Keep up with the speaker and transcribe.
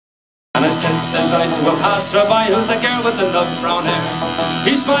And I says I to a passerby, who's the girl with the nut brown hair?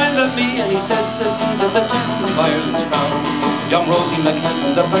 He smiled at me and he says he, that's the gem of Ireland's crown. Young Rosie McCann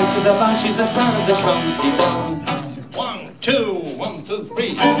from the banks of the Bank, she's the star of the county town. 1, 2, 1, 2,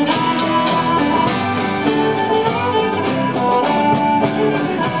 3.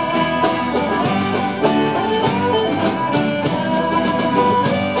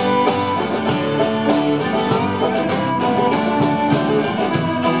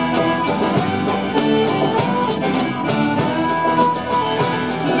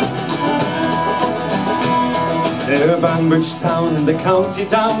 Near Banbridge town in the county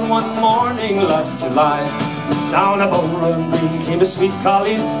down one morning last July. Down a bowrun green came a sweet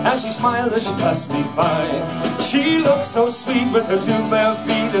colleen, and she smiled as she passed me by. She looked so sweet with her 2 bare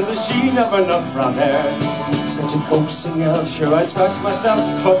feet and the sheen of her nut brown hair. Such a coaxing elf, sure I scratched myself,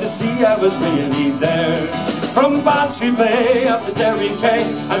 but to see I was really there. From Bantry Bay up to Derry Quay,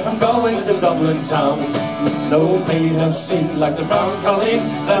 and from going to Dublin town, no maid have seen like the brown colleen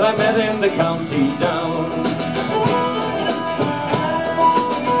that I met in the county down.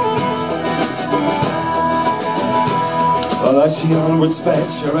 Well, as she onward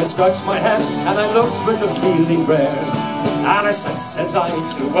sped, sure I scratched my head, and I looked with a feeling rare. And I says I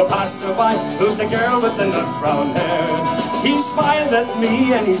to a passerby, who's the girl with the nut brown hair? He smiled at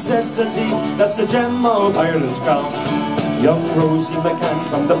me and he says he, that's the gem of Ireland's crown. Young Rosie McCann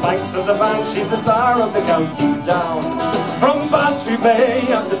from the banks of the Bank, she's the star of the county town. From Bantry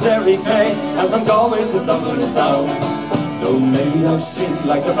Bay up to Derry Quay, and from Galway to Dublin town, no maid I've seen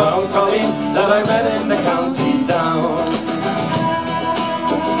like the brown colleen that I met in the county town.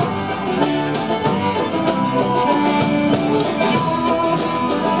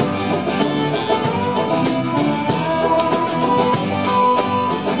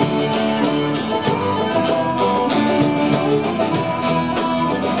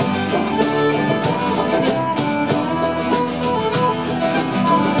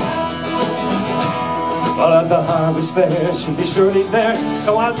 Well, at the Harvest Fair she'll be surely there,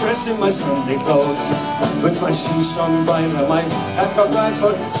 so I'll dress in my Sunday clothes. With my shoes shone bright and my hat got right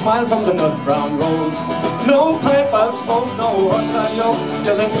foot, smile from the nut brown rose. No pipe I'll smoke, no horse I yoke,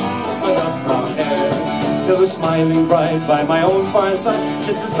 till it comes my nut brown hair. Till the smiling bride by my own fireside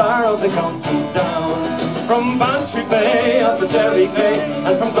sits the star of the county town. From Bantry Bay up to Derry Quay,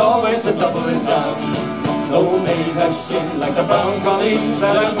 and from Galway to Dublin town, no maid I've seen like the brown colleen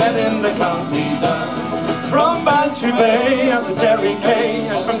that I met in the county town. From Bantry Bay up to Derry Quay,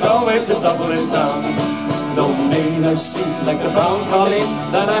 and from Galway to Dublin town, no maid I've seen like the brown colleen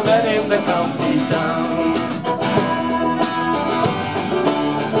that I